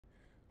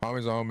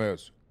Homies on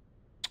mess.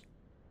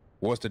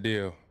 What's the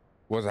deal?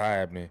 What's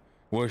happening?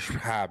 What's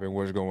happening?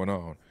 What's going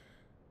on?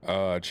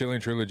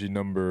 Chilling Trilogy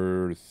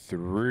number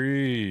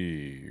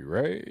 3,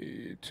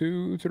 right?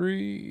 2,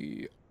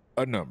 3,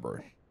 a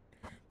number.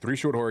 3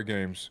 short horror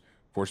games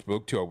for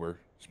Spooktober.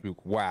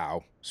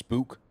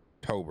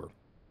 Spooktober.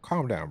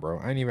 Calm down, bro.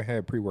 I ain't even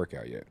had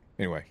pre-workout yet.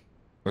 Anyway,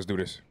 let's do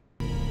this.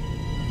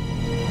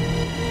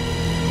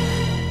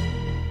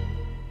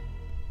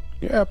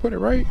 Yeah, I put it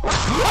right.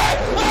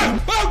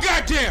 Oh,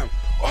 goddamn!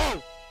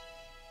 Oh!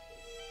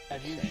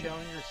 Have you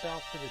shown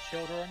yourself to the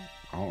children?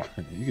 Oh,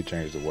 you could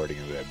change the wording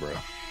of that, bro.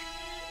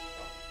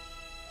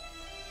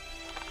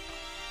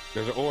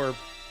 There's an orb.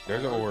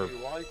 There's an orb.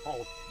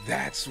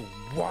 That's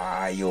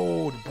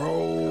wild,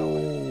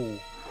 bro.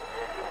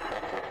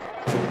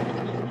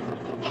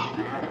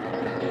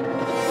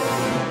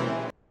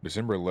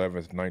 December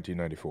 11th,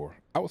 1994.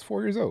 I was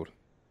 4 years old.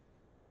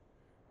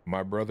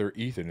 My brother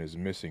Ethan is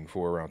missing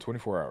for around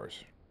 24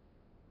 hours.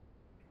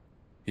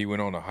 He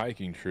went on a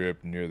hiking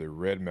trip near the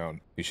Red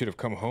Mountain. He should have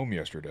come home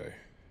yesterday.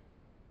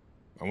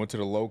 I went to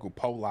the local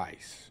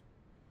police.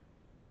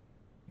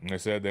 And they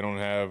said they don't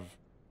have,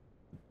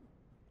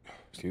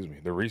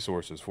 the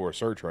resources for a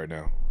search right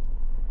now.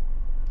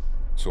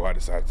 So I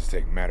decided to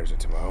take matters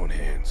into my own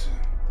hands.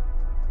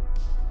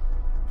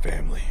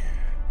 Family.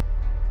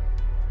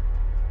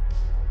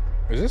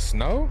 Is this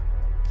snow?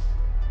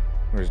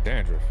 Or is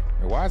dandruff?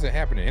 And why is it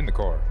happening in the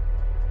car?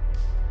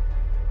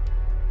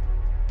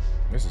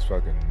 This is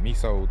fucking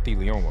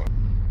mesothelioma.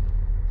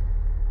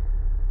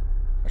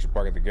 I should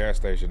park at the gas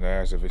station to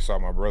ask if they saw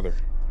my brother.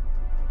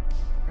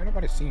 Ain't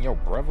nobody seen your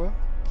brother?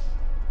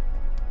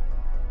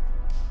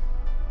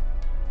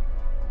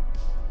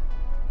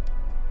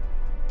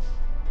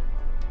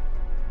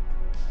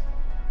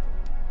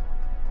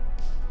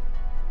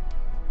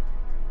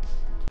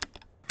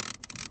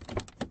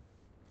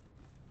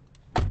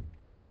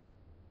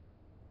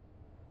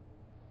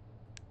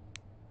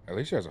 At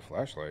least she has a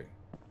flashlight.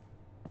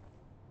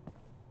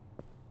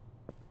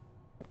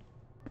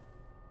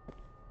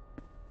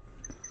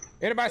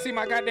 Anybody see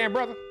my goddamn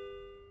brother?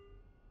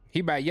 He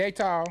about yay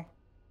tall.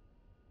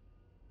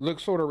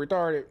 Looks sort of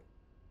retarded.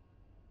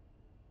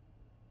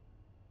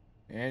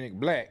 And he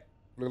black.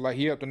 Look like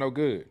he up to no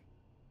good.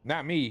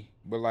 Not me,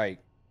 but like,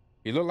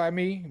 he look like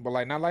me, but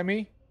like not like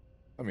me.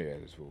 Let me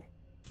add this fool.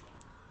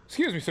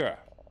 Excuse me, sir.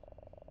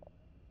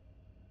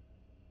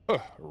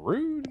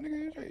 Rude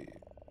nigga.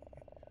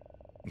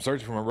 I'm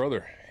searching for my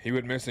brother. He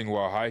went missing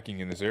while hiking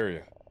in this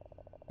area.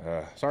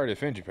 Sorry to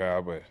offend you,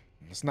 pal, but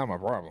it's not my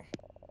problem.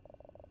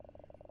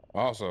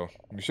 Also,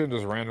 you shouldn't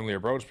just randomly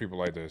approach people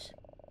like this.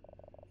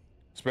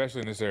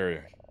 Especially in this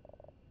area.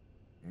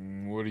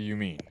 What do you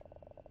mean?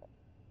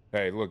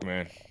 Hey, look,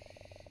 man.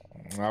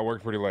 I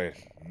worked pretty late.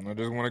 I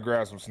just want to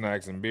grab some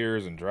snacks and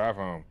beers and drive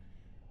home.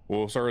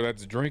 Well, sir,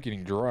 that's drinking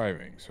and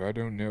driving, so I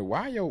don't know.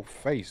 Why your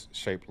face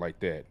shaped like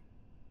that?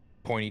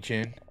 Pointy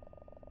chin?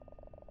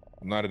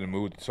 I'm not in the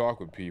mood to talk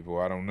with people.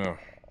 I don't know.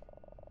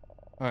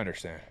 I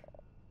understand.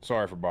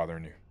 Sorry for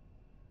bothering you.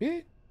 Yeah?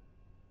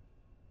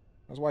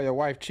 That's why your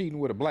wife cheating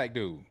with a black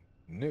dude,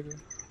 nigga.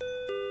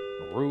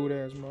 A rude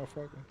ass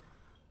motherfucker.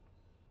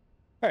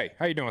 Hey,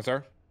 how you doing,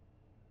 sir?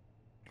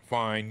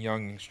 Fine,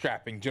 young,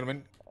 strapping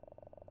gentleman.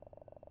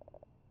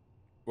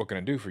 What can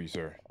I do for you,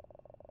 sir?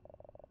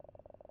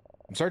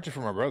 I'm searching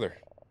for my brother.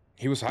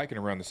 He was hiking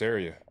around this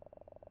area.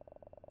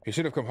 He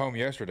should have come home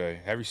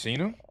yesterday. Have you seen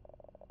him?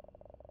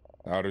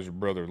 How does your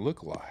brother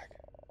look like?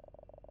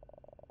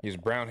 He has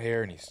brown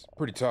hair and he's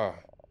pretty tall.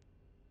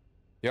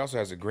 He also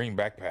has a green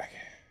backpack.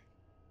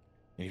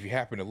 And if you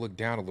happen to look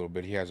down a little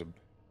bit, he has a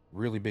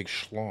really big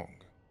schlong.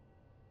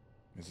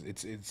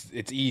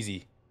 It's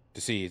easy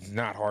to see. It's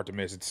not hard to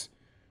miss.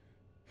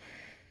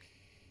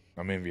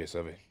 I'm envious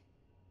of it.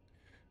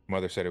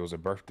 Mother said it was a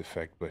birth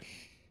defect, but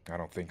I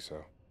don't think so.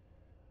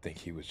 I think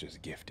he was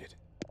just gifted.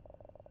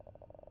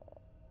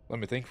 Let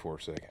me think for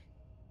a second.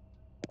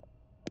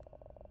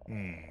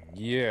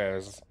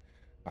 Yes,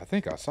 I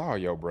think I saw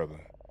your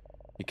brother.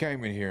 He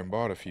came in here and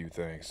bought a few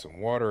things,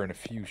 some water and a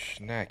few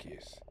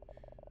snackies.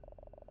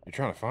 You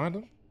trying to find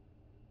him?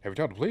 Have you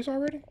told the police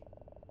already?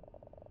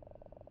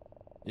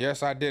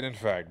 Yes, I did in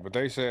fact, but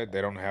they said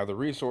they don't have the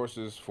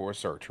resources for a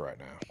search right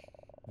now.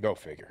 Go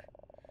figure.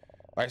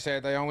 Like I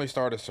said, they only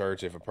start a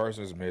search if a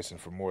person is missing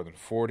for more than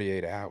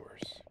 48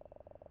 hours.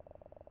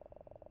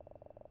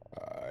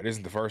 It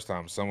isn't the first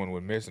time someone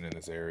went missing in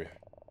this area.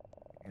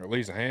 Or at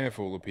least a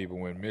handful of people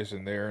went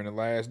missing there in the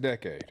last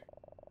decade.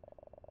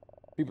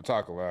 People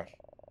talk a lot.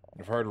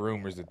 I've heard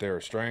rumors that there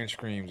are strange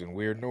screams and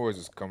weird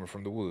noises coming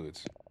from the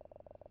woods.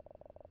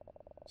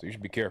 So you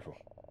should be careful.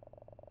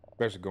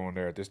 Especially going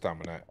there at this time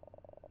of night.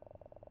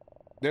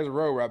 There's a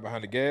road right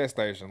behind the gas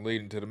station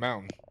leading to the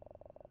mountain.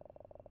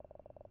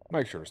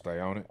 Make sure to stay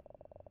on it.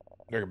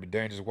 There could be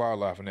dangerous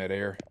wildlife in that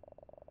area.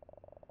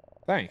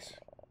 Thanks.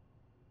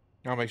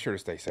 I'll make sure to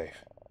stay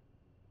safe.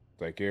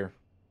 Take care.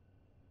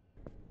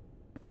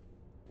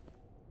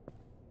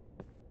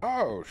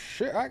 Oh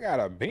shit, I got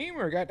a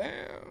Beamer,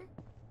 goddamn.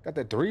 Got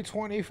the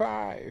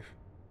 325.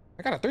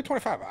 I got a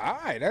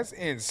 325i. That's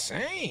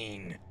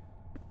insane.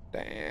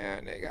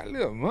 Damn, they got a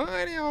little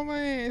money on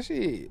man.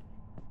 Shit.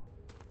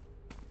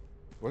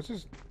 What's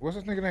this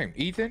nigga name?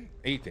 Ethan?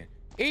 Ethan.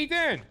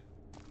 Ethan!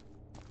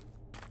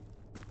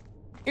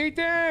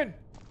 Ethan!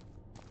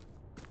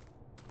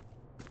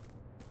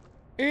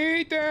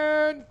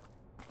 Ethan!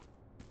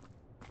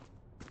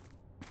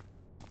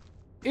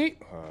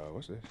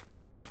 What's this?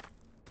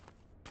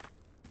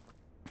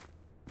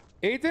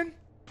 Ethan?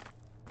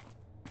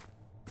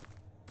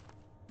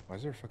 Why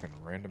is there a fucking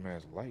random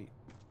ass light?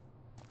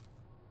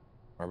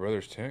 My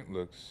brother's tent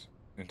looks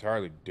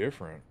entirely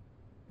different.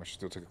 I should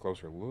still take a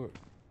closer look.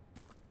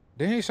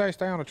 Didn't he say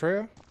stay on the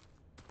trail?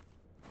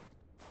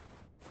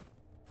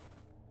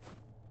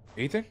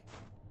 Ethan?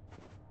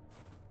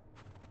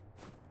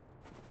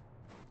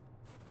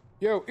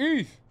 Yo,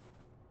 Eth!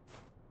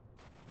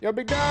 Yo,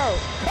 big dog!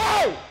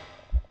 Oh!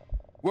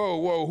 Whoa,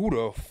 whoa, who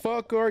the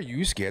fuck are you?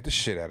 You scared the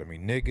shit out of me,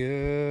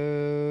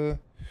 nigga.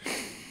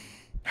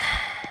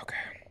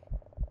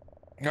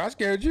 Okay. I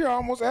scared you. I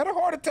almost had a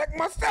heart attack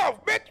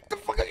myself, bitch. What the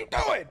fuck are you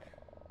doing?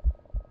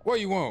 What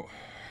you want?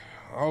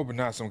 I hope it's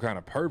not some kind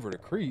of pervert or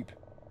creep.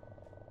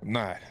 I'm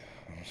not.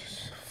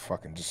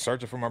 I'm just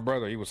searching for my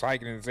brother. He was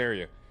hiking in this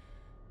area.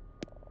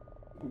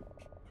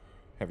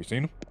 Have you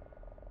seen him?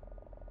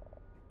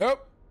 Oh,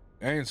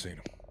 I ain't seen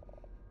him.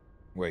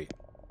 Wait.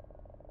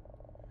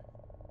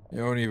 You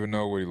don't even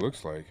know what he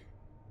looks like.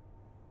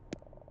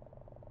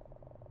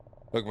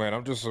 Look, man,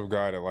 I'm just some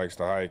guy that likes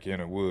to hike in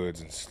the woods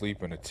and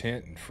sleep in a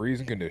tent in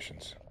freezing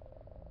conditions.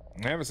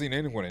 I haven't seen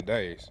anyone in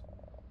days.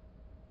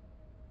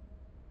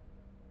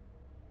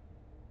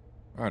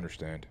 I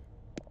understand.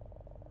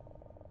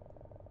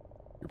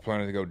 You're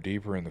planning to go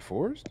deeper in the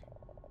forest?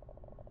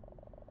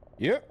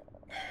 Yep.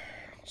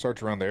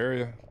 Search around the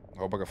area.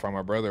 Hope I can find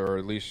my brother, or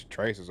at least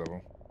traces of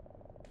him.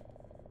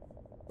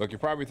 Look, you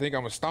probably think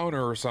I'm a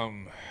stoner or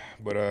something,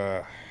 but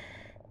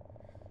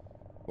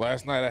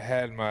last night I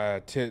had my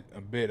tent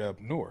a bit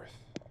up north.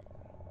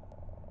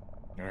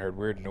 And I heard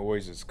weird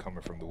noises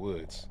coming from the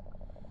woods.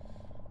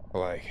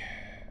 Like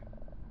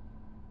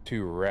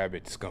 2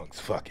 rabid skunks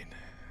fucking.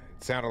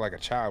 It sounded like a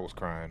child was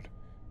crying,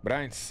 but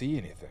I didn't see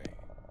anything.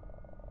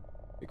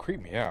 It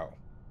creeped me out.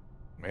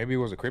 Maybe it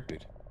was a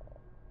cryptid.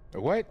 A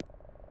what?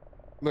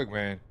 Look,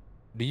 man,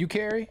 do you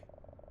carry?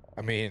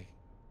 I mean,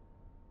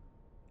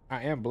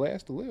 I am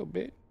blessed a little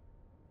bit.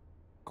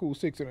 Cool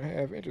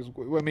 6.5 inches.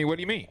 I mean, what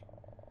do you mean?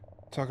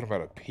 Talking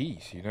about a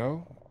piece, you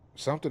know?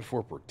 Something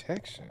for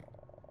protection.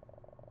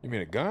 You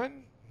mean a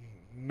gun?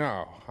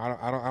 No, I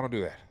don't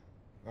do that.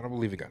 I don't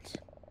believe in guns.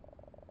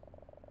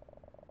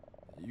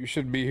 You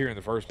shouldn't be here in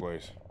the first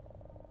place.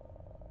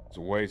 It's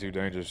way too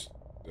dangerous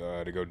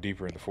to go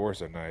deeper in the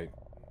forest at night.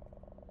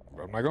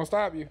 But I'm not gonna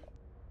stop you.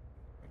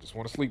 I just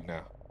want to sleep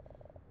now.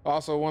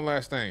 Also, one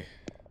last thing.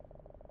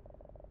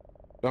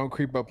 Don't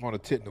creep up on a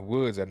tit in the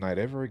woods at night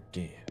ever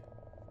again.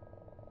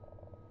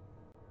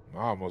 I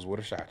almost would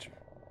have shot you.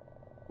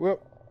 Well,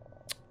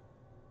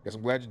 guess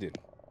I'm glad you didn't.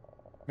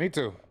 Me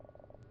too.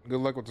 Good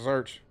luck with the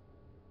search.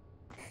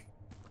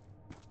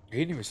 He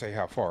didn't even say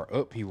how far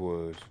up he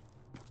was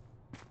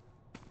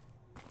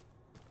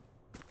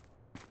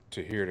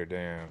to hear the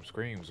damn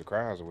screams, the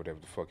cries, or whatever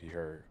the fuck he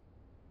heard.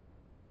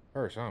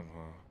 Heard something,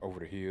 huh?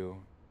 Over the hill.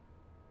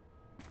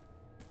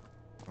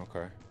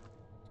 Okay.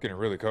 It's getting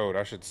really cold.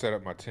 I should set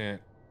up my tent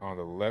on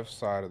the left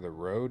side of the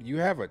road. You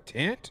have a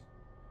tent?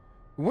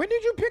 When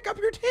did you pick up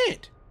your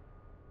tent?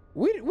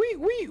 We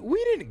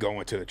didn't go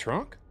into the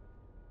trunk.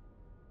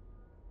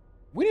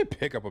 We didn't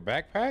pick up a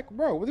backpack,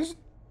 bro. This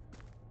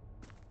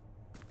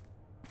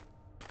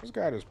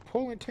guy just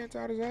pulling tents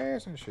out his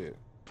ass and shit.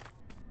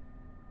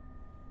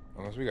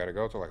 Unless we gotta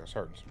go to like a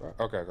certain spot.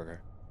 Okay.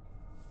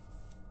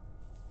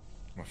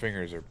 My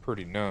fingers are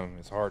pretty numb.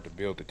 It's hard to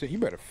build the tent. You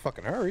better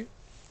fucking hurry.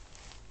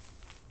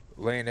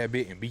 Lay in that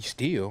bit and be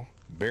still.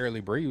 Barely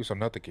breathe so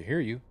nothing can hear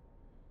you.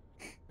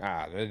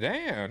 Ah,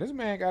 damn. This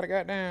man got a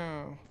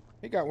goddamn...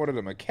 He got one of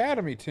them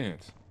Academy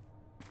tents.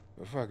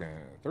 For fucking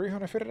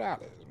 $350,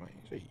 man.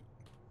 Gee.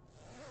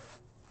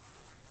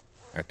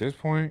 At this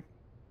point,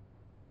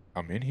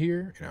 I'm in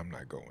here and I'm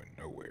not going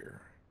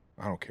nowhere.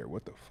 I don't care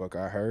what the fuck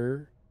I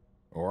heard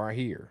or I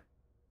hear.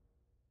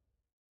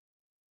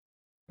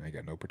 I ain't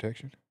got no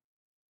protection.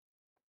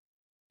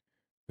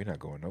 We're not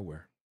going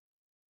nowhere.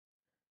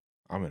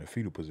 I'm in a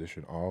fetal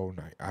position all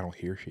night. I don't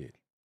hear shit.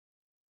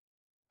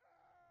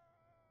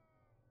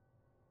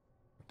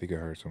 I think I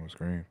heard someone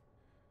scream.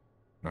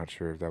 Not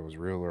sure if that was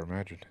real or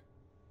imagined.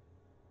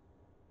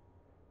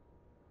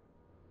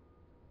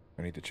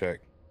 I need to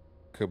check.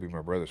 Could be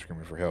my brother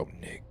screaming for help.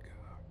 Nick.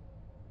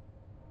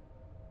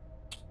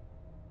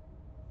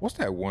 What's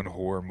that one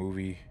horror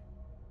movie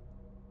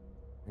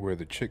where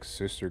the chick's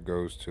sister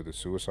goes to the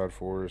suicide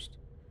forest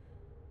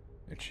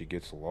and she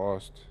gets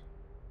lost?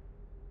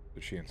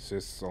 But she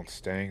insists on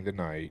staying the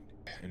night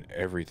and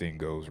everything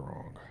goes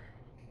wrong.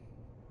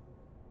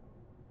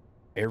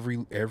 Every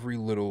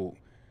little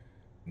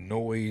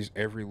noise,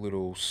 every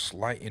little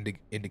slight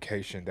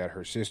indication that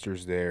her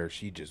sister's there,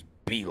 she just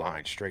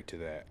beeline straight to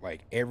that.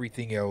 Like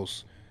everything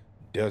else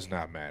does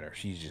not matter.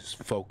 She's just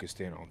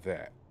focused in on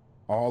that.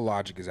 All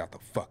logic is out the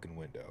fucking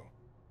window.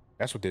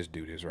 That's what this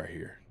dude is right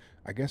here.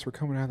 I guess we're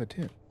coming out of the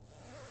tent.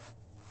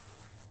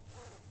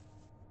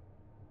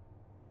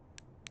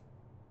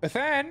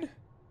 Ethan!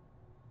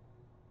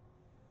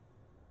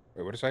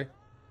 Wait, what'd it say?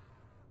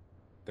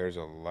 There's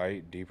a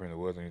light deeper in the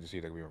woods. I need to see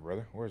if that could be my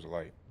brother. Where's the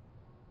light?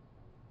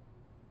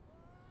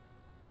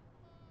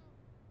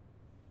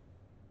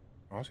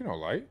 I don't see no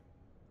light.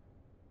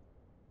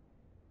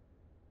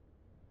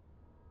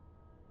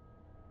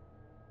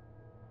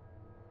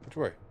 Which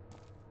way?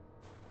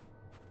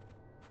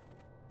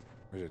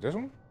 Is it this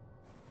one?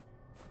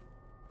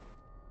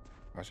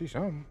 I see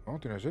something. I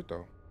don't think that's it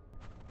though.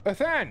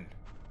 Ethan!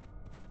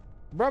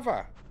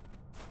 Brother!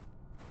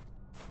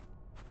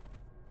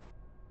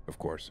 Of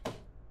course.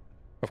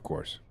 Of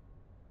course.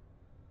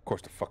 Of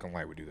course the fucking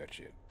light would do that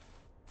shit.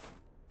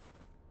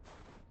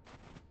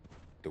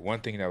 The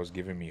one thing that was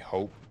giving me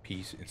hope,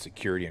 peace, and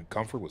security and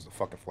comfort was the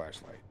fucking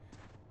flashlight.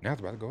 Now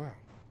it's about to go out.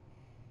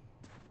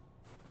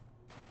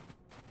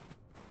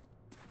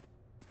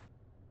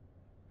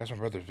 That's my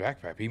brother's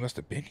backpack. He must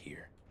have been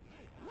here.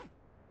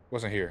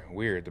 Wasn't here.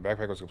 Weird. The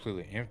backpack was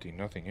completely empty.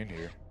 Nothing in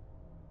here.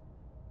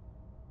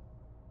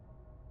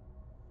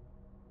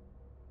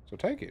 So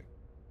take it.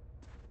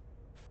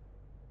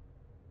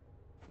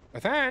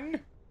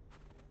 Ethan!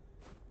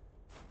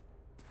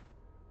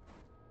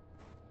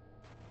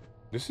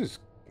 This is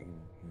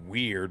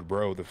weird,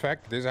 bro. The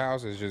fact that this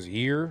house is just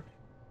here.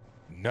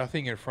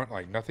 Nothing in front,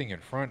 like nothing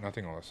in front,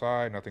 nothing on the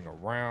side, nothing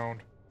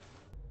around.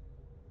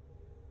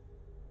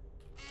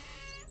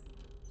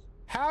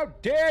 How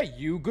dare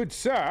you, good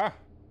sir?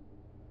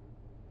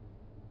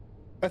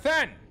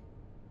 Ethan!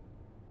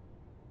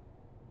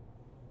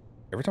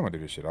 Every time I do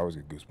this shit, I always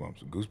get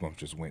goosebumps. Goosebumps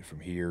just went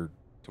from here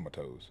to my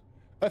toes.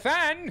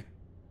 Ethan!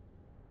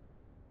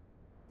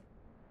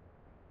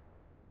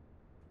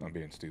 I'm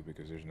being stupid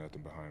because there's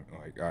nothing behind.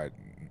 Like,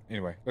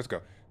 anyway, let's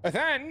go.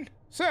 Ethan,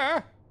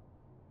 sir.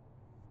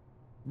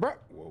 Bruh.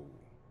 Whoa.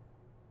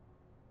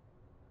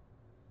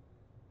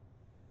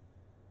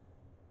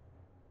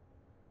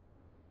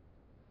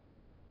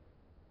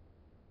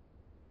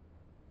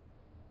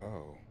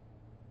 Oh.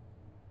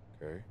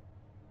 Okay.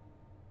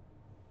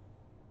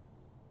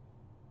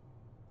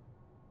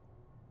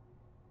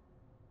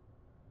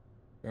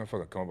 You gonna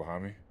fucking come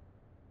behind me?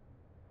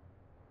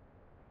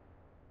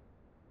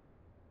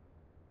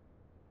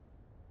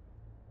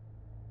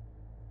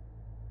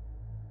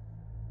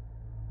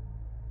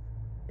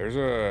 There's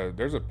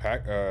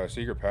a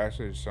secret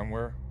passage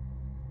somewhere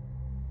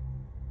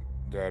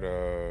that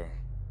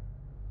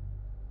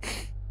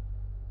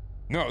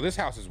no, this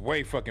house is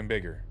way fucking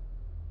bigger.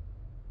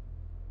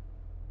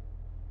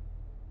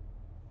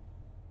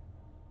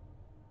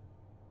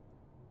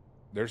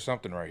 There's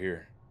something right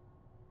here.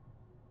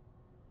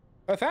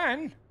 A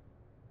thing?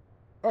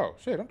 Oh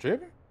shit, I'm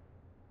tripping.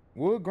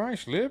 Wood grain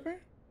slipping?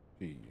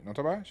 She, you know what I'm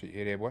talking about? She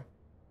hit that boy.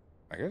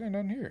 I guess ain't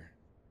nothing here.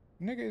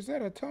 Nigga, is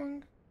that a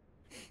tongue?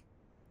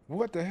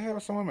 What the hell?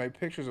 Someone made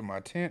pictures of my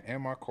tent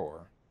and my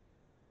car.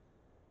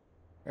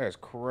 That's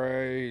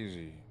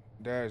crazy.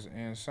 That's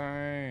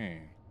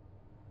insane.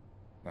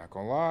 Not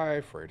gonna lie,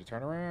 afraid to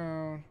turn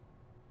around.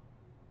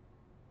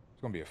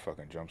 It's gonna be a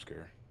fucking jump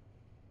scare.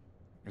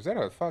 Is that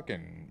a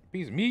fucking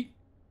piece of meat?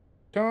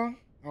 Tongue?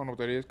 I don't know what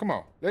that is. Come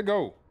on, let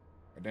go.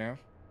 Goddamn.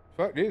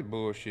 Fuck this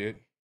bullshit.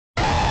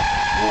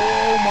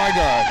 Oh my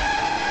god.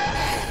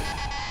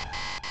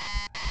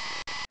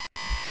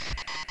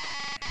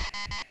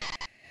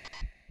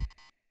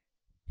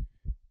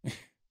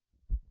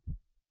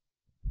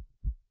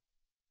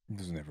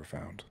 This is never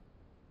found.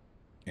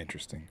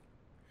 Interesting.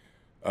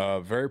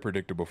 Very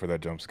predictable for that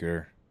jump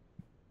scare.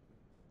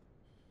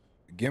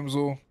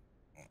 Gimsel.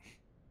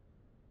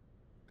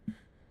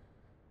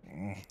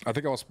 I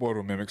think I was spoiled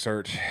with Mimic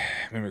Search.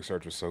 Mimic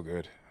Search was so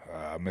good.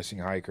 Missing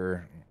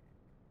Hiker.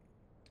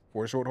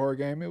 For a short horror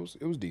game, it was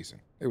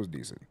decent. It was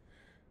decent.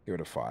 Give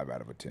it a 5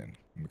 out of a 10.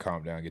 And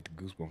calm down, get the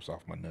goosebumps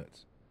off my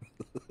nuts.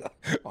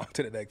 On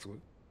to the next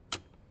one.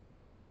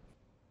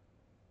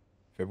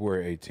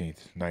 February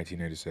 18th,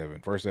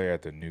 1987. First day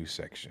at the new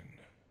section.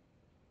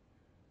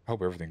 I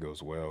hope everything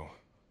goes well.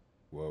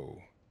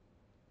 Whoa.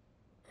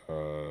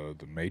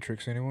 The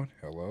Matrix, anyone?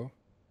 Hello?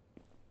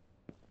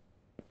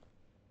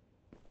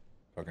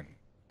 Fucking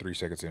 3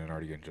 seconds in and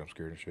already getting jump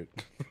scared and shit.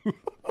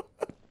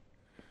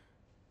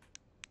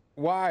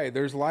 Why?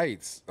 There's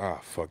lights. Ah,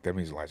 fuck. That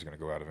means the lights are gonna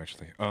go out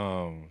eventually.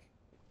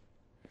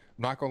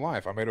 Not gonna lie.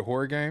 If I made a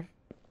horror game,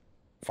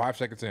 5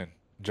 seconds in,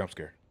 jump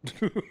scare.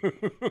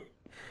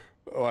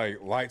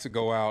 Like, lights would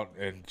go out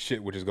and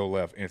shit would just go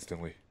left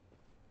instantly.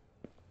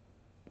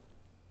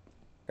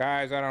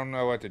 Guys, I don't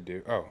know what to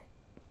do. Oh.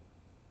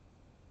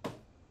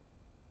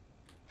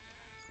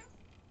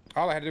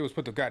 All I had to do was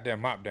put the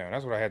goddamn mop down.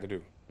 That's what I had to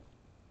do.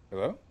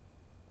 Hello?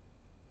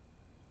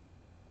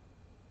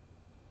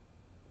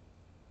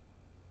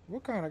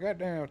 What kind of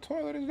goddamn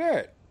toilet is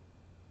that?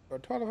 A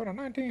toilet from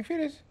the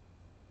 1950s?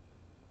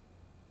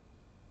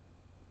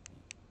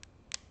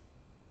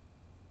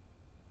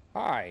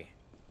 Hi.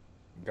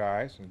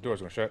 Guys, the door's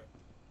gonna shut.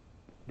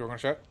 Door gonna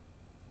shut?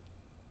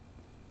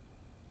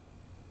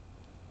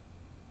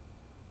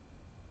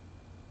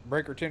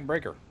 Breaker 10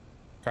 breaker.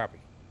 Copy.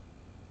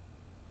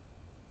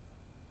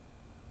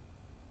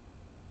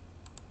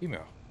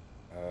 Email.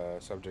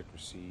 Subject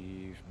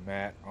receive.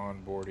 Matt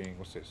onboarding.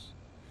 What's this?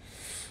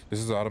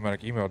 This is an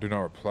automatic email. Do not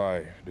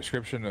reply.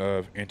 Description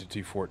of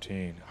entity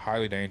 14.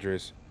 Highly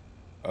dangerous.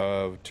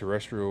 Of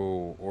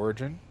terrestrial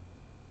origin.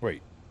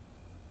 Wait.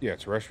 Yeah,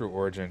 terrestrial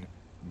origin.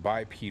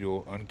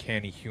 Bipedal.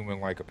 Uncanny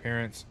human-like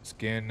appearance.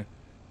 Skin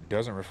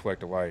doesn't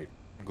reflect light.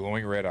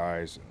 Glowing red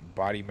eyes.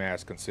 Body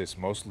mass consists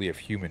mostly of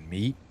human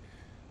meat.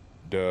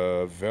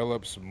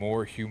 Develops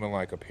more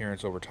human-like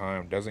appearance over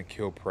time. Doesn't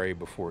kill prey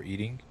before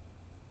eating.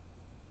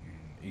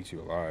 Eats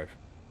you alive.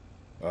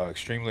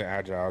 Extremely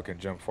agile. Can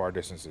jump far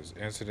distances.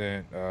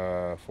 Incident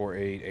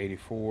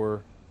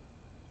 4884.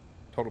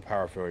 Total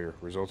power failure,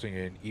 resulting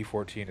in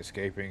E14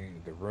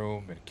 escaping the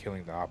room and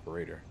killing the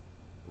operator.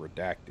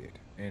 Redacted.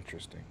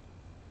 Interesting.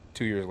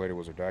 2 years later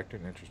was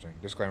redacted. Interesting.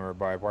 Disclaimer,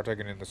 by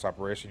partaking in this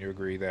operation, you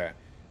agree that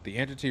the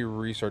Entity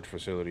Research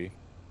Facility,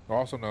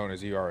 also known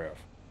as ERF,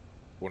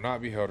 will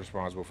not be held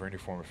responsible for any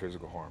form of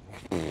physical harm.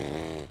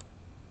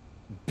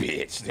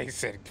 Bitch, they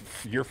said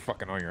you're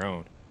fucking on your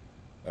own.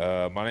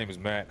 My name is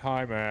Matt.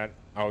 Hi, Matt.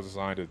 I was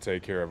assigned to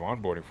take care of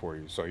onboarding for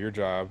you, so your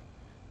job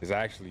is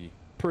actually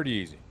pretty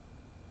easy.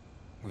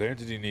 The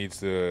entity needs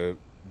to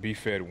be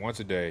fed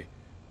once a day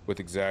with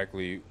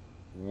exactly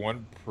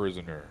one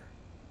prisoner.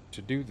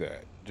 To do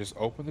that, just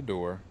open the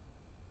door,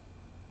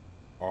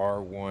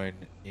 R1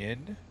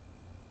 in,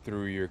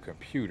 through your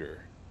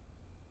computer.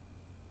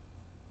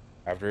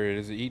 After it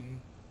is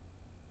eaten,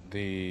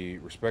 the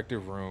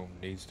respective room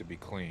needs to be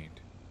cleaned.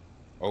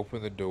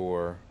 Open the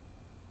door,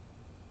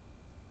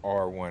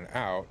 R1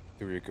 out,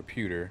 through your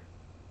computer.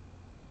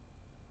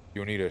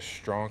 You'll need a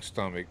strong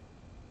stomach,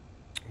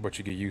 but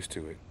you get used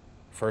to it.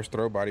 First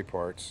throw body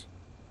parts,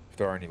 if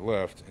there are any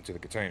left, into the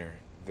container,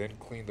 then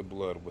clean the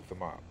blood with the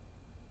mop.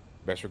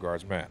 Best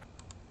regards, Matt.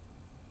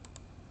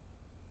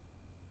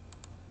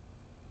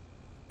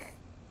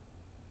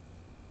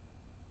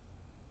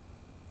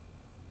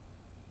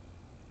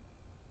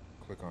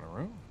 Click on a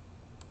room.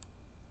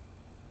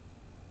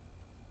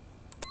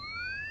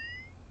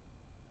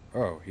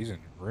 Oh, he's in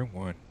room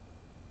 1.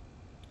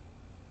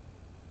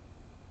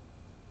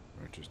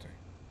 Interesting.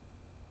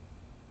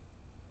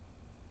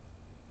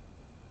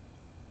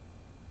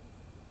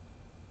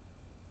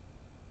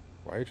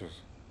 Why you just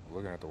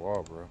looking at the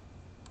wall, bro?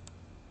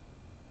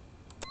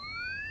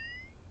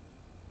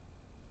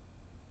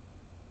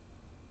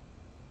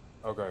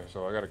 Okay,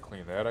 so I gotta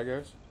clean that, I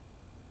guess.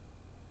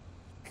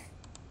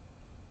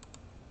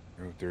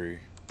 Room 3.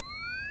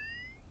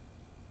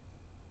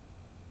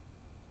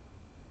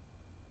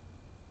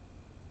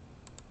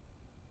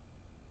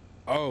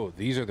 Oh,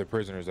 these are the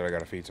prisoners that I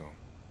gotta feed to him.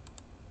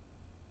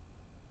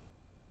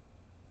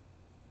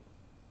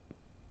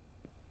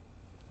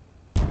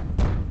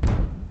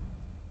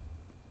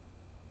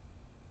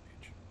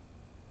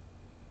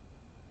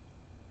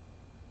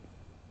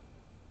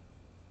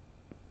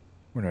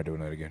 We're not doing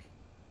that again.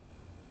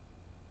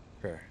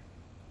 Okay.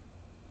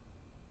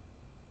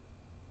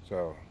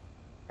 So,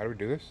 how do we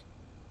do this?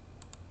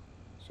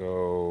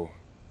 So...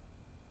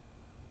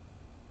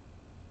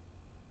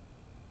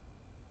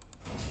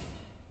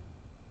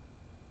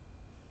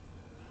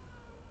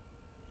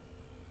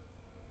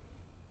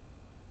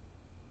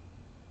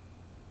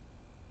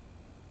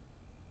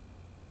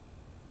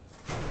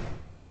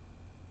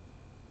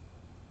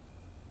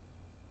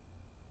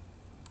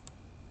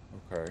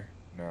 Okay,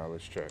 now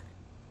let's check.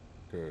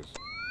 Because...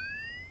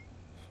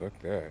 fuck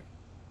that.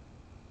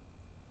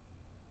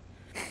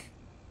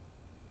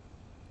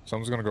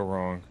 Something's gonna go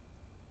wrong,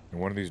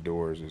 and one of these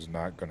doors is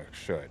not gonna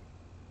shut.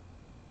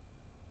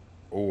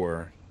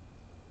 Or...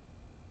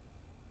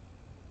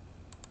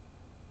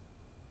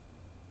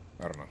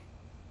 I don't know.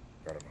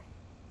 Let's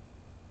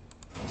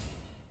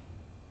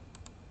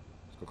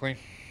go clean.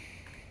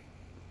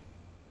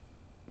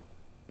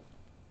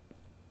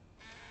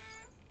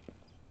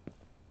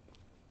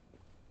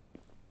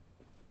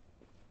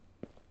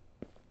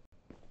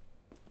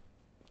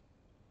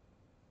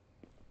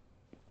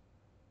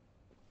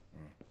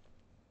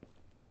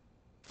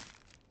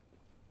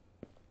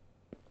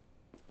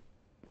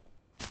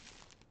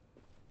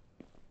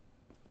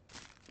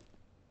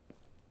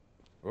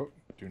 Oh,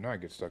 do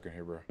not get stuck in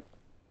here, bro.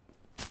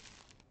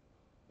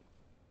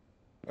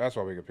 That's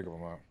why we can pick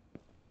them up.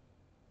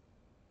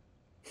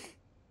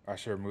 I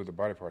should remove the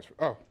body parts.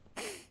 Oh!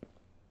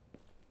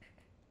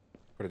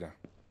 Put it down.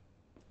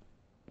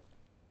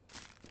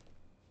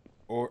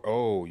 Or,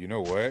 oh, you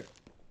know what?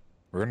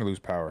 We're gonna lose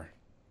power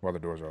while the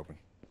doors are open.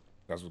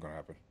 That's what's gonna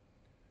happen.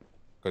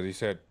 Because he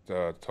said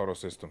total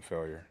system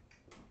failure.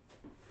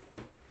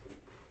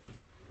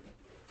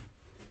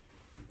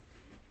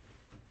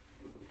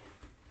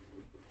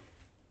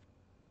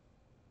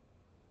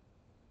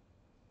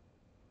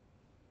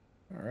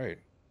 Alright,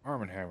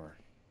 Arm and Hammer.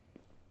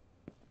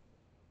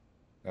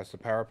 That's the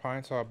power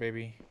pine saw,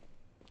 baby.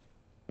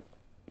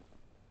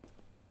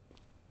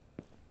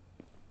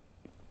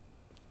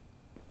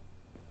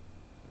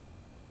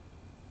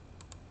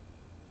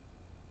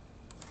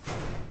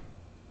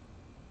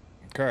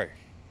 Okay.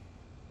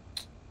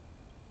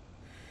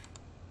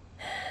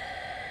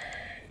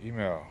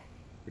 Email.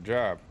 Good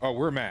job. Oh,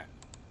 we're Matt.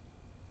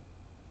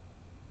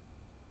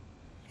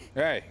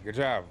 Hey, good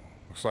job.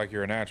 Looks like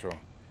you're a natural.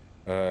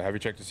 Have you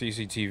checked the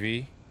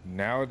CCTV?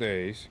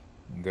 Nowadays,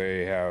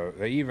 they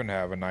even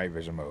have a night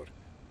vision mode.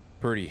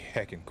 Pretty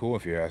heckin' cool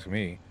if you ask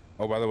me.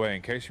 Oh, by the way,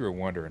 in case you were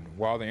wondering,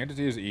 while the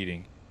entity is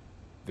eating,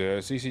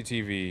 the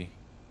CCTV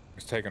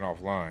is taken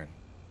offline.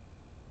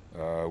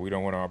 We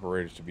don't want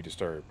operators to be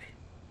disturbed.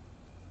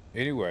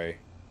 Anyway,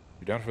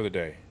 you're done for the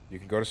day. You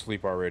can go to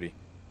sleep already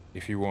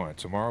if you want.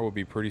 Tomorrow will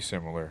be pretty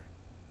similar.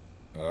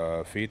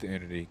 Feed the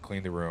entity,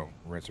 clean the room,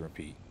 rinse and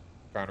repeat.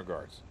 Kind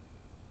regards.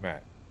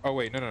 Matt. Oh,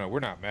 wait, no, we're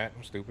not Matt.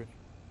 I'm stupid.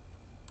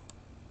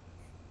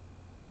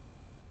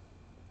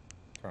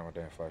 Turn on my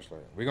damn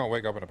flashlight. We're gonna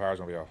wake up and the power's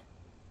gonna be off.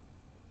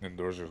 And the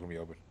doors are gonna be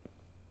open.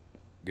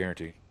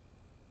 Guaranteed.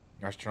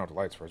 I should turn off the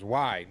lights first.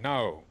 Why?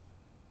 No!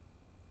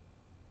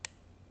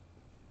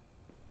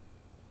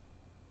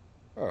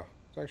 Oh,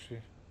 it's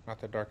actually not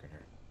that dark in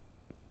here.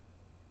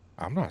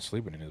 I'm not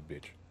sleeping in this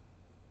bitch.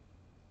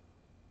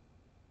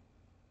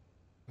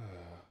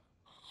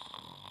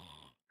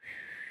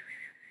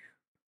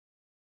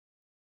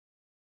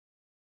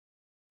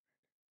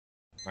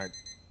 Night.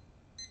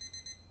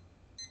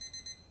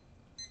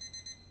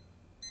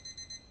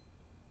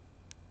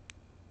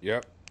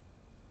 Yep.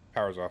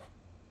 Power's off.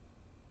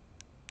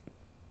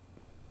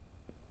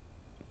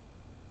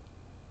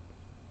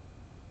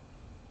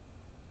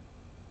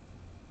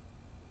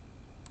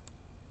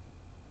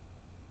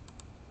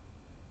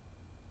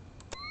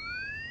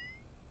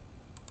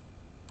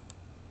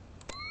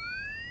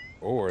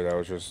 Or that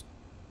was just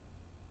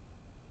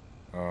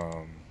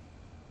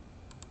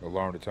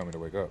alarm to tell me to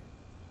wake up.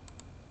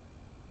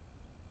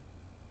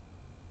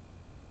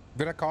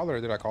 Did I call it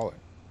or did I call it?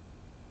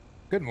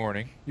 Good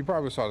morning. You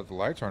probably saw that the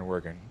lights aren't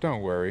working.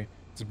 Don't worry.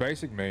 It's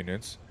basic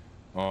maintenance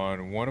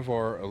on one of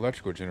our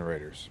electrical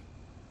generators.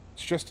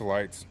 It's just the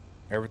lights.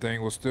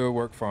 Everything will still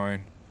work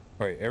fine.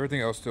 Wait,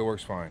 everything else still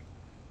works fine.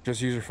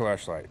 Just use your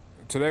flashlight.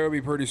 Today will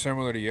be pretty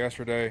similar to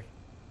yesterday.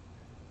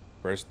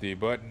 Press the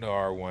button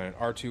R1,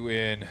 R2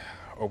 in,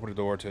 open the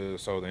door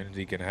so the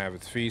entity can have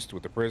its feast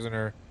with the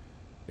prisoner.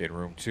 In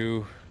room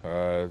 2,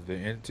 the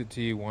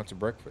entity wants a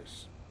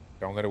breakfast.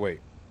 Don't let it wait.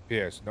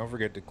 P.S. Don't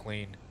forget to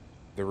clean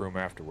the room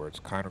afterwards.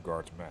 Kind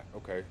regards, Matt.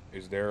 Okay.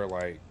 Is there,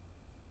 like,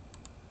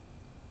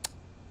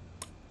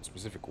 a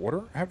specific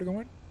order I have to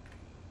go in?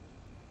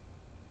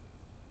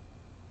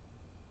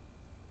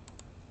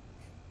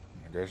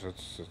 I guess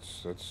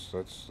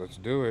let's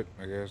do it,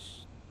 I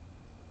guess.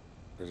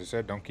 Because he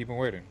said don't keep him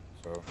waiting,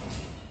 so.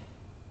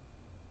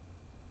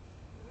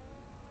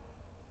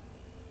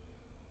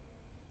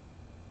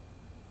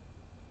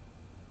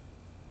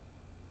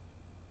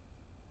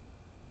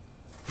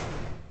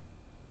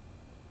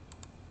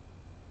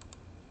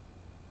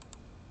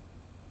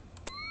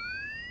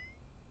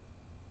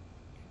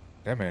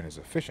 That man is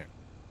efficient.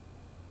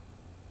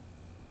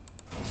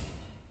 Let's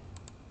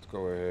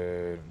go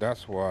ahead.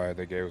 That's why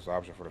they gave us the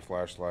option for the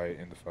flashlight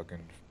in the fucking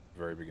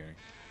very beginning.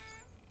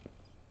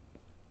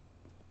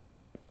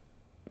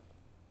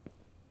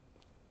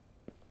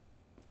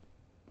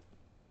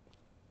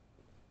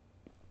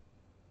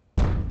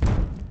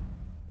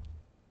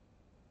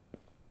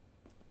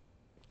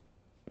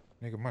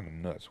 Nigga, my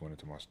nuts went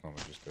into my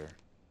stomach just there. Is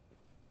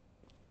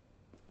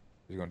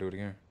he gonna do it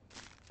again?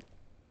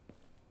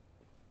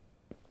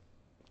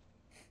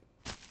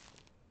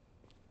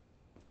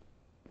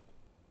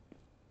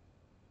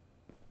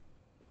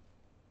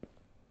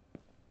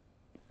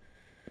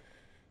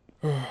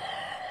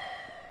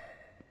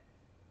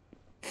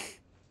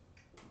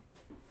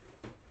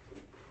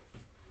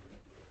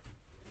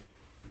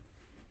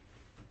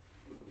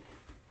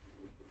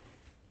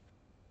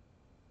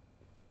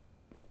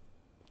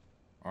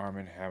 Arm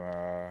and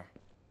Hammer.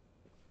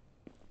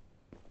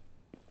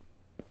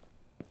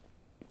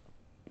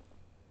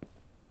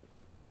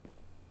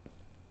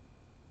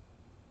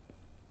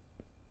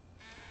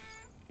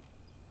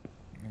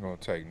 I'm gonna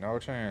take no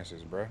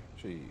chances, bruh.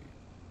 Gee.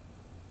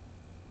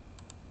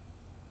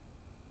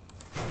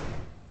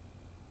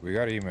 We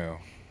got email.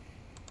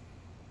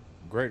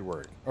 Great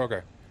work.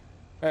 Okay.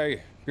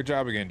 Hey, good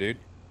job again, dude.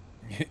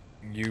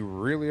 You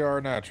really are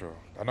natural.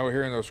 I know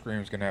hearing those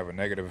screams can have a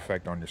negative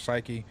effect on your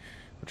psyche,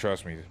 but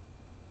trust me,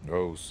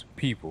 those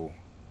people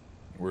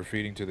we're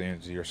feeding to the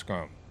entity are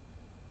scum.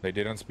 They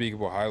did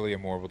unspeakable, highly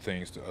immoral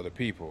things to other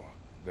people.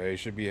 They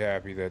should be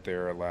happy that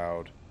they're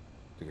allowed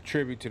to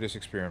contribute to this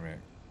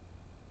experiment.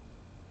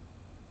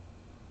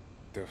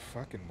 The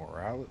fucking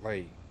morality,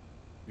 like,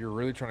 you're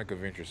really trying to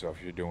convince yourself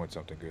you're doing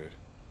something good.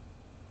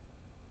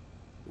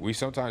 We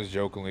sometimes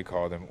jokingly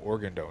call them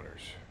organ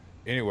donors.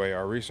 Anyway,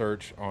 our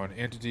research on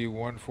Entity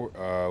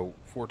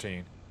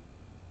 114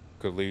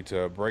 could lead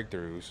to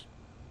breakthroughs,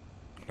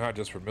 not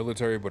just for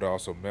military, but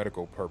also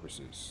medical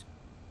purposes.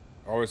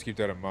 Always keep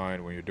that in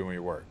mind when you're doing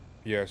your work.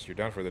 Yes, you're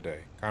done for the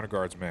day. Kind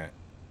regards, Matt.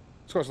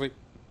 Let's go to sleep.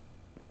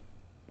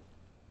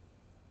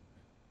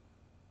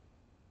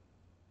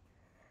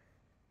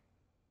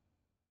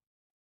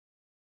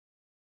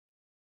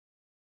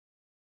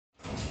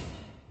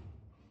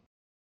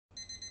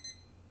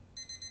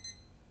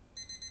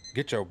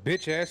 Get your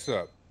bitch ass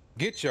up.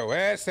 Get your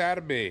ass out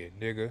of bed,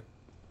 nigga.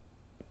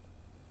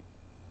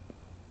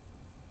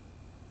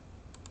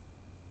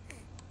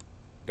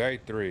 Day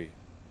 3.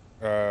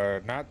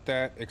 Not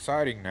that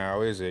exciting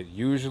now, is it?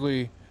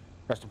 Usually,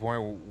 that's the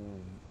point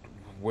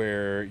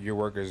where your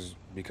work is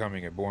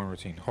becoming a boring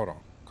routine. Hold on.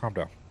 Calm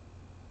down.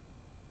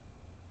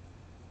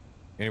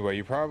 Anyway,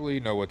 you probably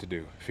know what to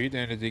do. Feed the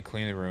entity,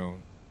 clean the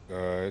room,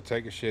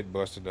 take a shit,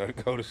 bust a nut,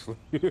 go to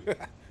sleep.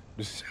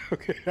 Just,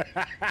 okay.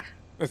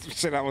 That's the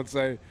shit I would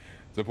say.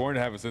 It's important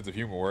to have a sense of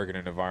humor working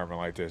in an environment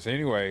like this.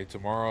 Anyway,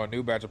 tomorrow a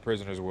new batch of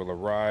prisoners will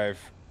arrive.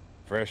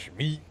 Fresh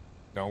meat.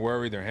 Don't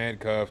worry, they're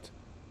handcuffed,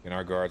 and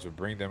our guards will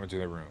bring them into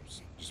their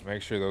rooms. Just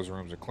make sure those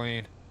rooms are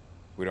clean.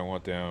 We don't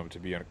want them to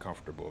be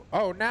uncomfortable.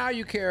 Oh, now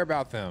you care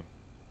about them.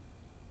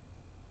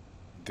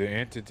 The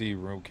entity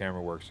room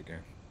camera works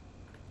again.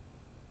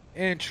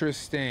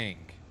 Interesting.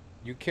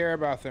 You care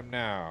about them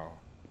now.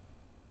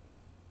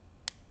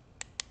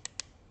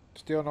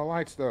 Still no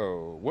lights,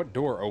 though. What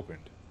door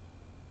opened?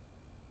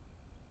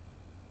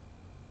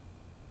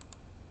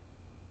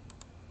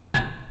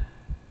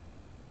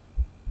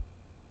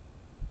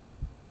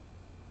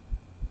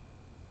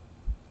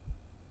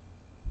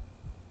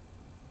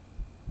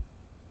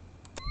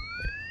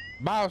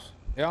 Boss,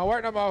 it don't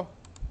work no more.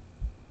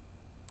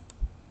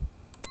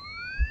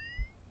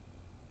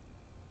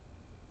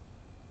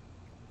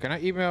 Can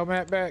I email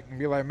Matt back and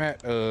be like,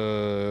 Matt,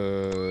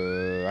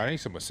 I need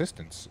some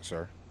assistance,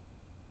 sir.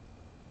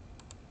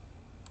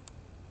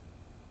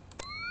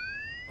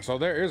 So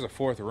there is a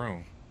 4th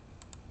room.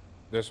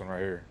 This one right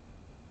here.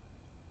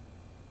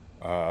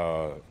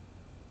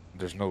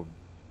 There's no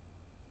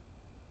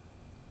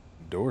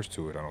doors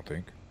to it, I don't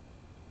think.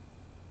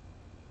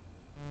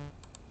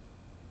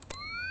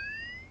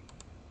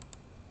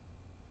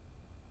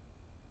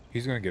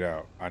 He's gonna get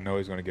out. I know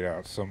he's gonna get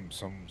out some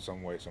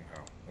way,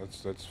 somehow.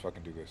 Let's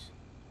fucking do this.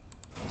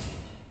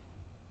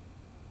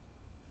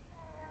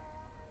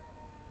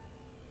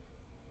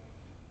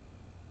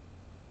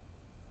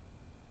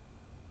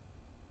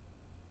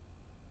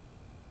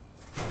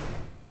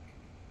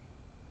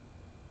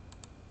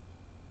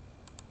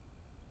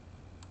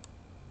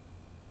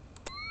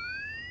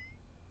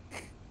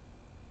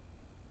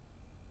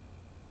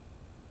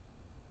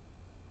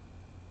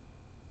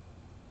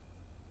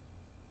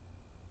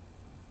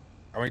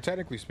 I mean,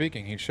 technically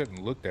speaking, he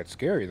shouldn't look that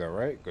scary, though,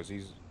 right? Because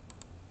he's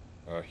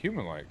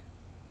human-like.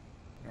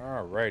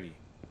 Alrighty.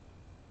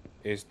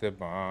 It's the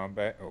bomb,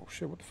 oh,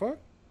 shit, what the fuck?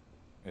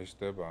 It's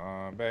the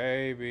bomb,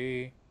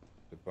 baby.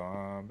 The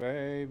bomb,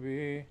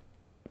 baby.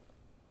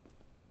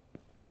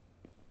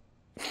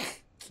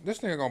 This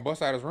nigga gonna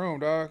bust out his room,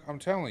 dog. I'm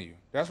telling you.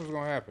 That's what's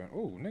gonna happen.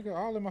 Ooh, nigga,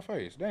 all in my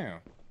face. Damn.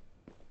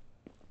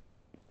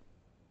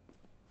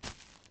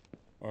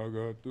 I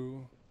got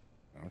through.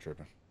 I'm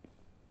tripping.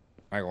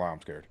 I ain't gonna lie, I'm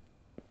scared.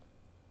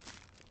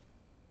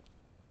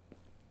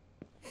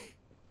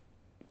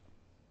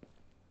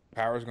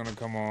 Power's gonna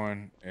come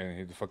on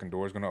and the fucking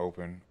door's gonna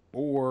open,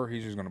 or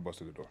he's just gonna bust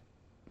through the door.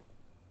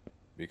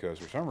 Because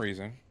for some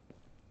reason,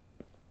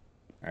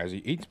 as he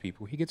eats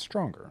people, he gets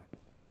stronger.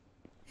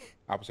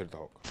 Opposite of the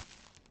Hulk.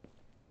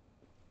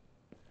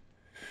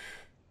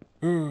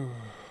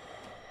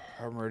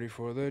 I'm ready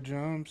for the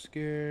jump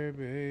scare,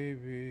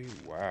 baby.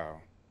 Wow.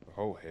 The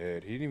whole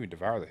head. He didn't even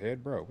devour the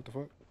head, bro. What the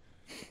fuck?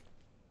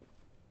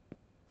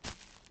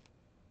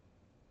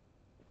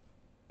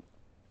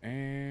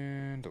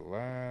 And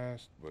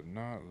last but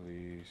not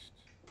least,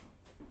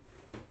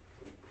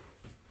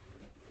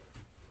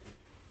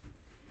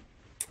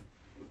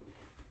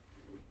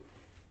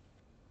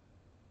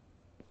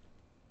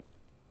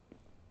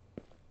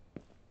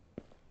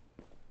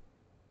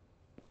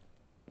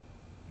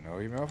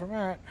 no email from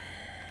Matt.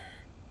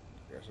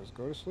 Guess let's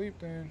go to sleep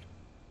then.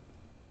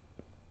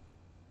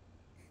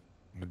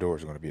 The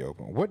doors are going to be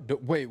open.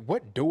 Wait,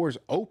 what doors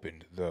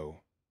opened though?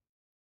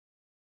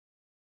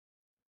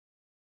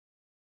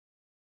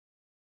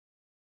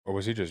 Or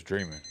was he just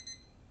dreaming?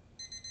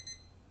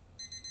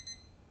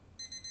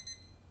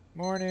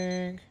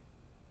 Morning.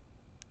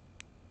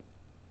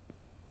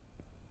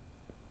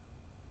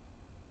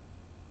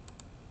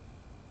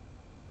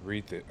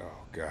 Read the.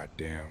 Oh,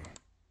 goddamn.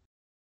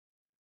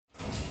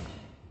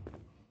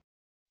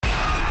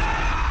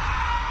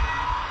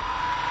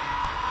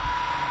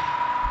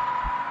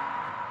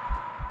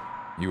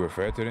 You were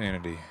fed to the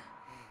entity.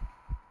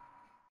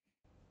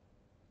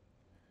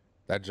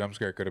 That jump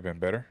scare could have been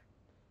better.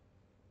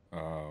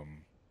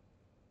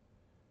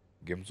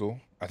 Gimsel.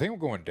 I think I'm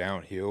going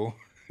downhill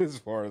as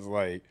far as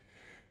like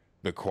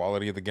the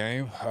quality of the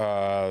game.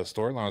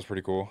 Storyline was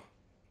pretty cool.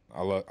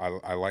 I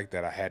like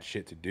that I had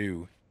shit to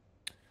do.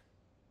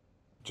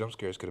 Jump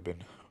scares could have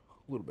been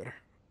a little better.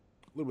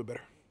 A little bit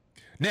better.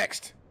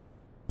 Next!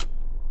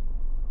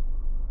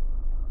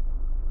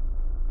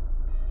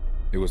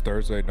 It was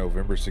Thursday,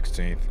 November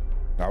 16th.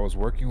 I was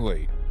working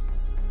late.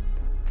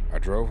 I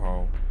drove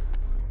home.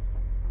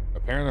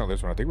 Apparently on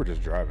this one, I think we're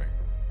just driving.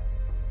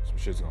 Some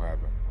shit's gonna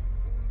happen.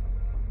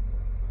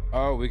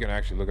 Oh, we can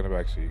actually look in the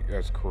backseat.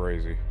 That's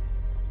crazy.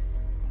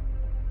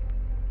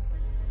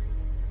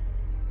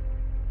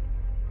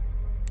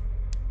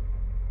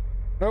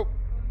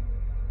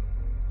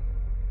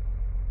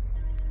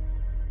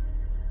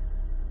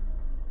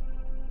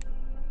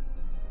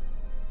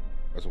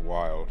 That's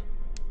wild.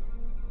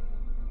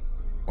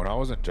 When I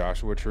was in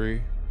Joshua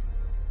Tree,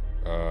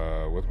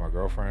 with my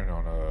girlfriend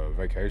on a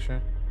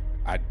vacation,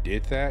 I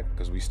did that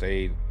because we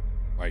stayed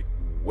like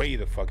way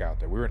the fuck out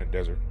there. We were in the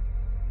desert.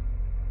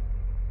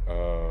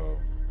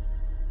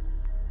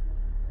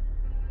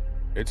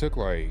 It took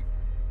like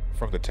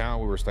from the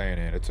town we were staying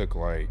in, it took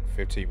like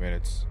 15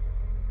 minutes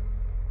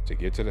to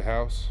get to the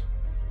house.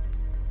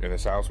 And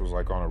this house was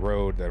like on a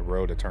road,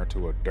 that turned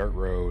to a dirt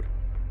road,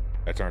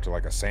 that turned to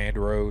like a sand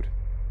road.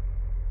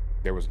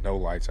 There was no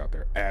lights out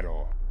there at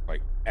all,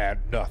 like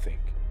at nothing.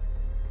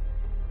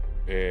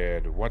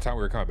 And one time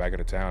we were coming back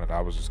into town and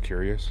I was just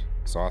curious.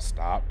 So I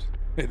stopped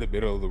in the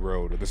middle of the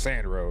road, the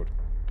sand road,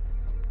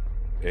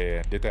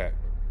 and did that.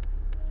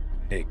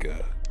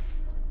 Nigga,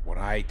 when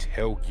I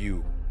tell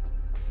you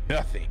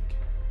nothing,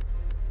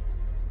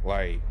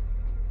 like,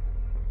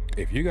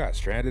 if you got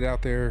stranded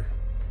out there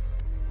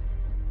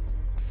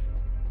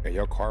and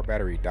your car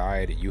battery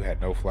died and you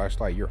had no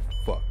flashlight, you're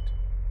fucked.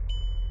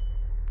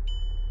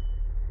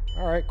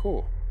 All right,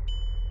 cool.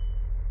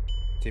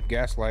 Team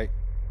Gaslight.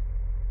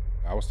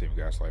 I was Team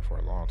Gaslight for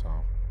a long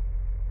time.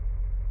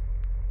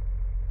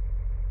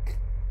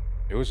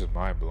 It was just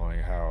mind-blowing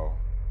how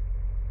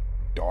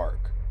dark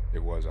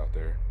it was out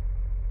there.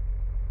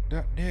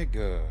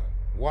 Nigga,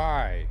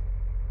 why?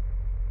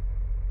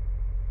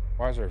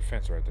 Why is there a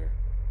fence right there?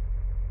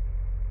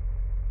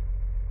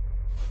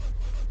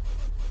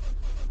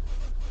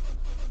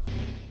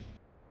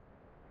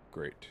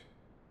 Great.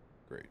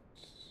 Great.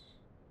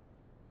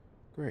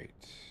 Great.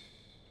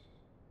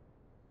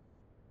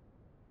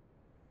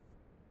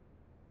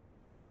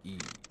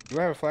 Do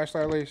I have a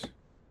flashlight at least?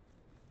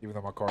 Even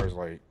though my car is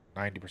like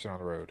 90% on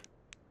the road.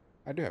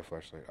 I do have a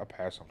flashlight. I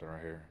passed something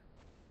right here.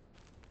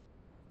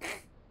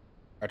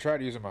 I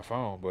tried using my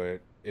phone, but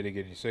it didn't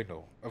get any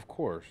signal. Of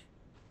course.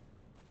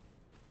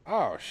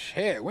 Oh,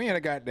 shit. We in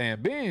a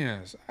goddamn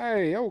Benz.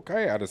 Hey,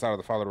 okay. I decided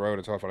to follow the road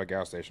until I found a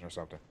gas station or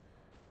something.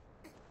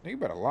 You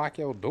better lock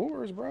your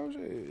doors, bro. Shit.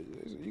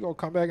 You gonna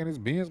come back and this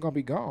Benz gonna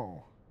be gone.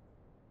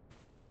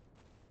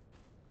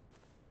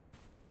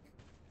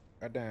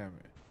 God damn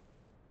it.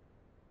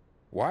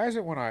 Why is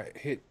it when I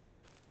hit...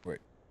 Wait.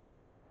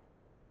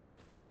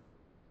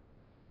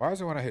 Why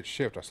is it when I hit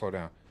shift I slow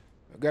down?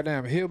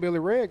 Goddamn hillbilly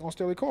red gonna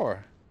steal the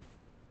car.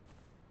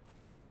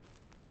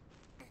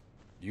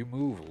 You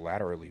move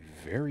laterally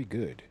very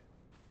good.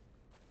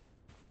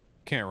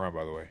 Can't run,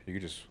 by the way. You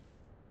can just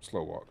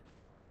slow walk.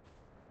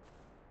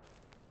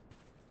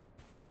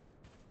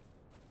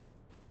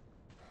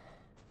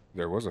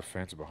 There was a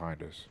fence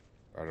behind us.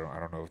 I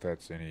don't know if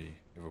that's any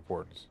of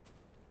importance.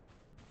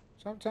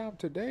 Sometime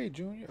today,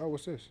 Junior. Oh,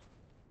 what's this?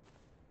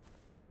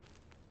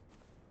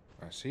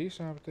 I see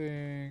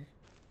something.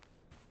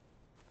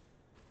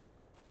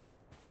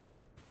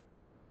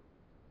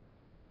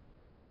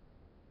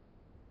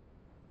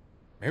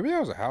 Maybe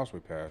that was a house we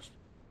passed.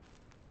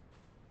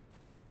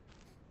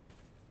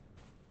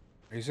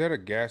 He said a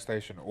gas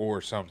station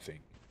or something.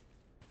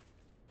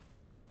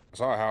 I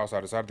saw a house. I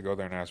decided to go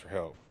there and ask for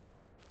help.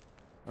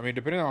 I mean,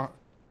 depending on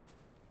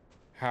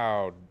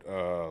how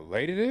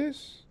late it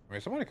is, I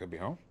mean, somebody could be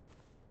home.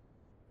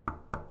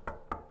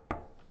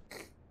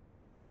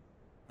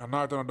 I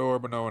knocked on the door,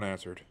 but no one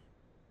answered.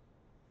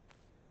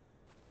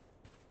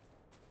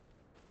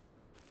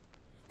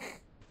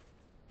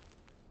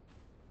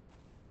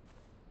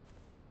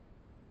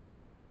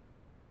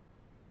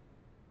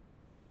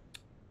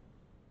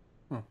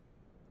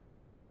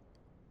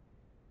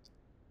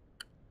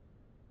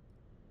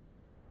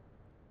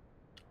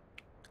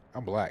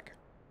 I'm black.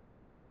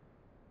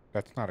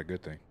 That's not a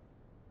good thing.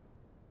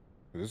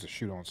 This is a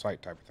shoot on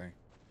sight type of thing.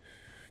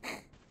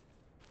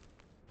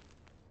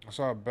 I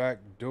saw a back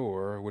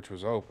door, which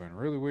was open.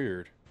 Really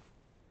weird.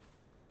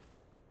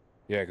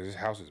 Yeah, because this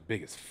house is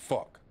big as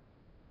fuck.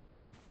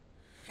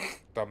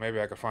 Thought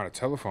maybe I could find a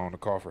telephone to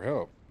call for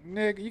help.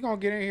 Nigga, you gonna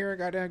get in here and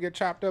goddamn get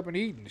chopped up and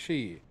eaten.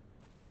 Shit.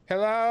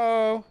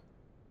 Hello?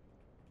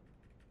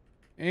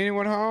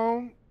 Anyone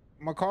home?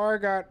 My car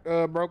got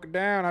broken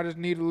down. I just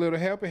need a little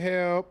help.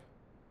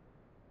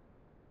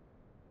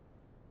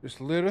 Just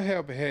a little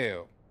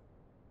help.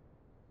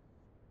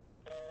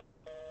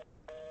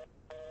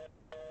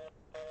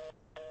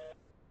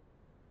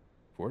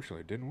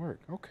 Fortunately, it didn't work.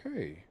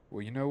 Okay.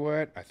 Well, you know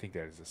what? I think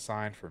that is a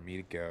sign for me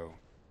to go.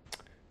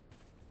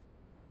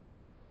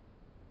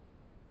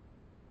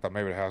 Thought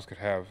maybe the house could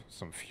have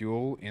some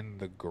fuel in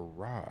the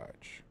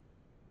garage.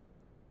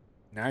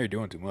 Now you're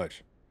doing too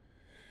much.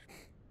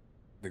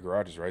 The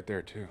garage is right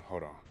there, too.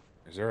 Hold on.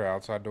 Is there an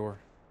outside door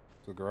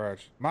to the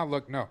garage? My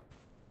luck, no.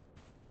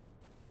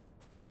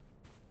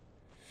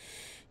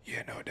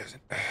 Yeah, no, it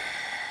doesn't.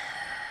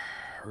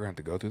 We're gonna have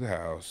to go through the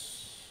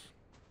house.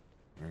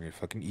 We're gonna get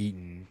fucking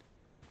eaten.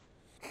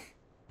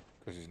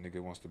 Because this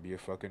nigga wants to be a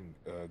fucking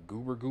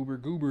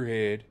goober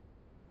head.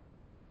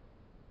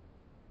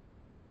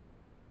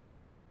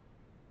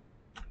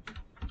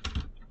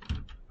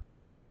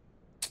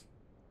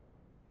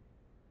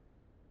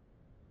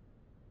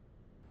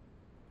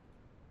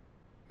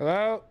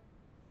 Hello?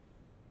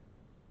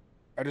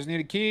 I just need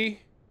a key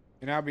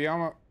and I'll be on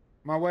my...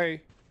 My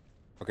way.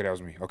 Okay, that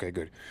was me. Okay,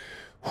 good.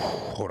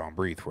 Hold on,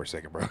 breathe for a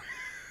second, bro.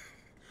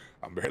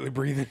 I'm barely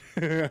breathing.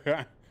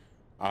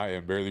 I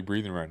am barely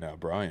breathing right now,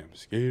 bro. I am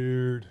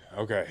scared.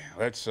 Okay,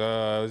 let's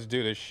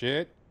do this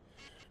shit.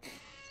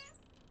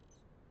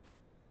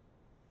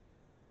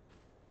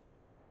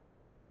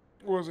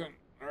 Wasn't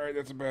all right.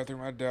 That's a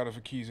bathroom. I doubt if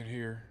a key's in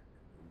here,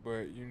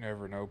 but you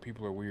never know.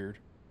 People are weird.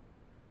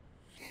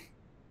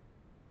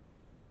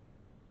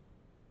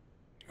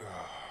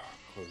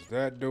 Close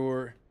that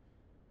door.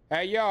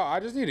 Hey, y'all, I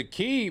just need a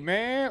key,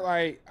 man.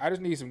 Like, I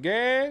just need some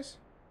gas.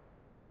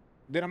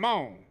 Then I'm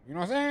on. You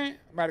know what I'm saying?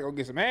 I'm about to go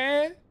get some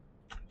ass.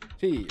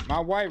 She, my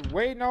wife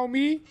waiting on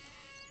me.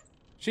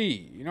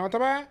 She, you know what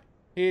I'm talking about?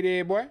 Here it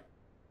is, boy.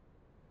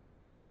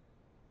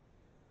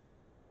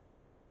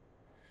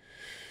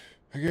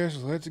 I guess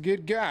let's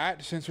get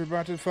got since we're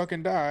about to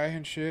fucking die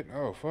and shit.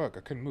 Oh, fuck,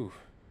 I couldn't move.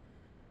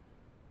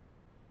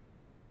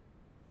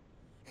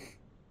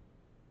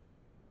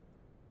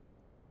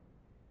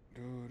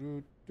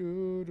 The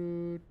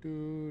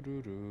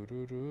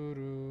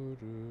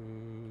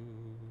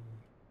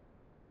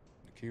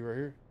key right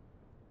here.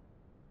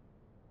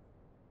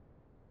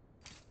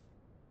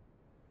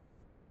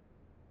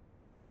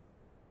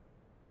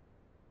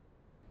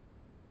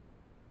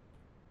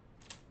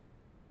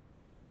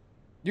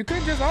 You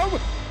couldn't just open.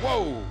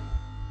 Whoa.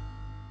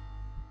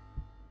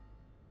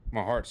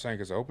 My heart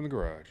sank as I opened the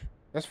garage.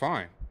 That's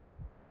fine.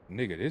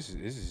 Nigga, this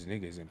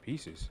nigga is in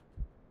pieces.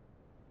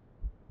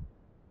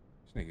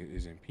 This nigga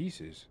is in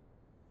pieces.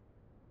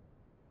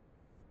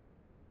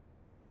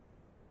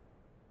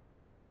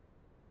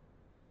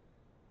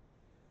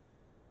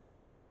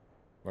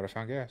 But I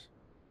found gas.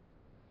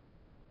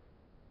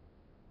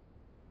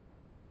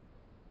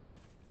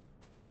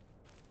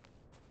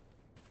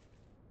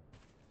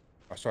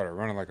 I started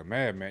running like a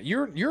madman.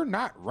 You're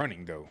not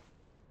running though.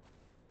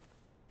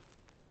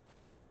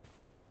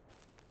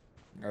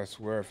 I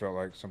swear I felt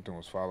like something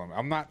was following me.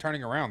 I'm not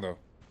turning around though.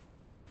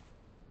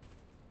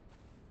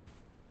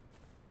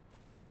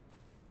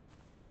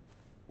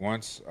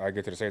 Once I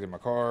get to the safety of my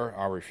car,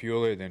 I'll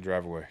refuel it, then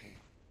drive away.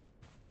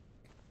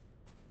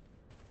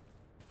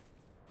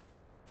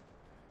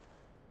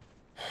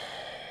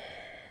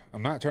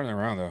 I'm not turning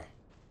around though.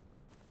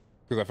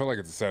 Because I feel like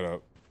it's a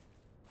setup.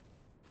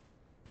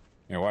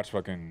 You know, watch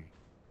fucking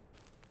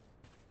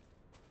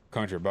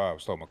Country Bob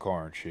stole my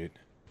car and shit.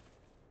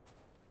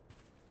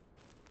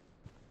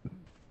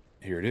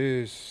 Here it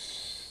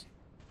is.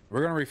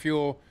 We're gonna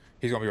refuel.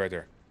 He's gonna be right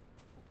there.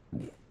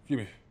 Excuse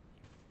me.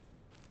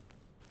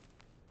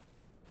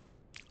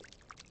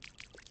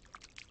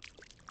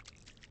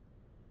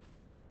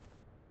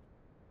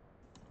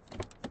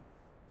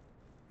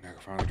 Now I can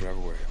finally drive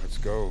away. Let's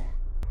go.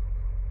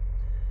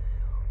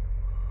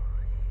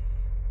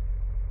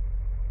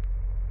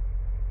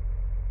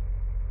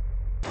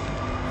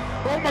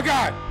 Oh my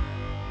God!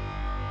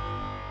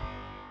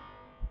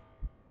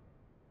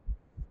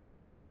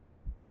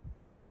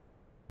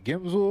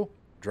 Gimsel,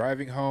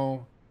 driving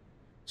home,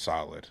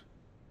 solid.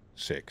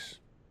 6.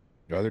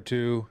 The other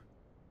 2.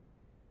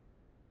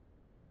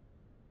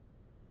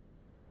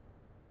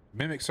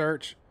 Mimic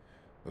search,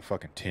 a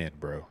fucking 10,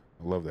 bro.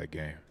 I love that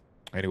game.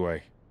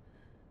 Anyway,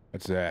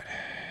 that's that.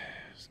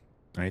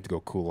 I need to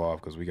go cool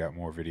off because we got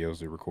more videos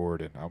to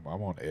record and I'm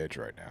on edge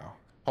right now.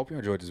 Hope you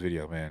enjoyed this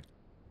video, man.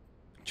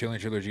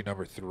 Chilling Trilogy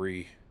number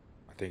 3.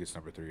 I think it's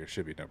number 3. It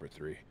should be number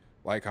 3.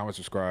 Like, comment,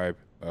 subscribe.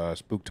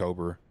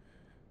 Spooktober.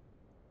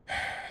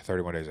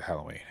 31 days of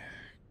Halloween.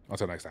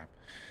 Until next time.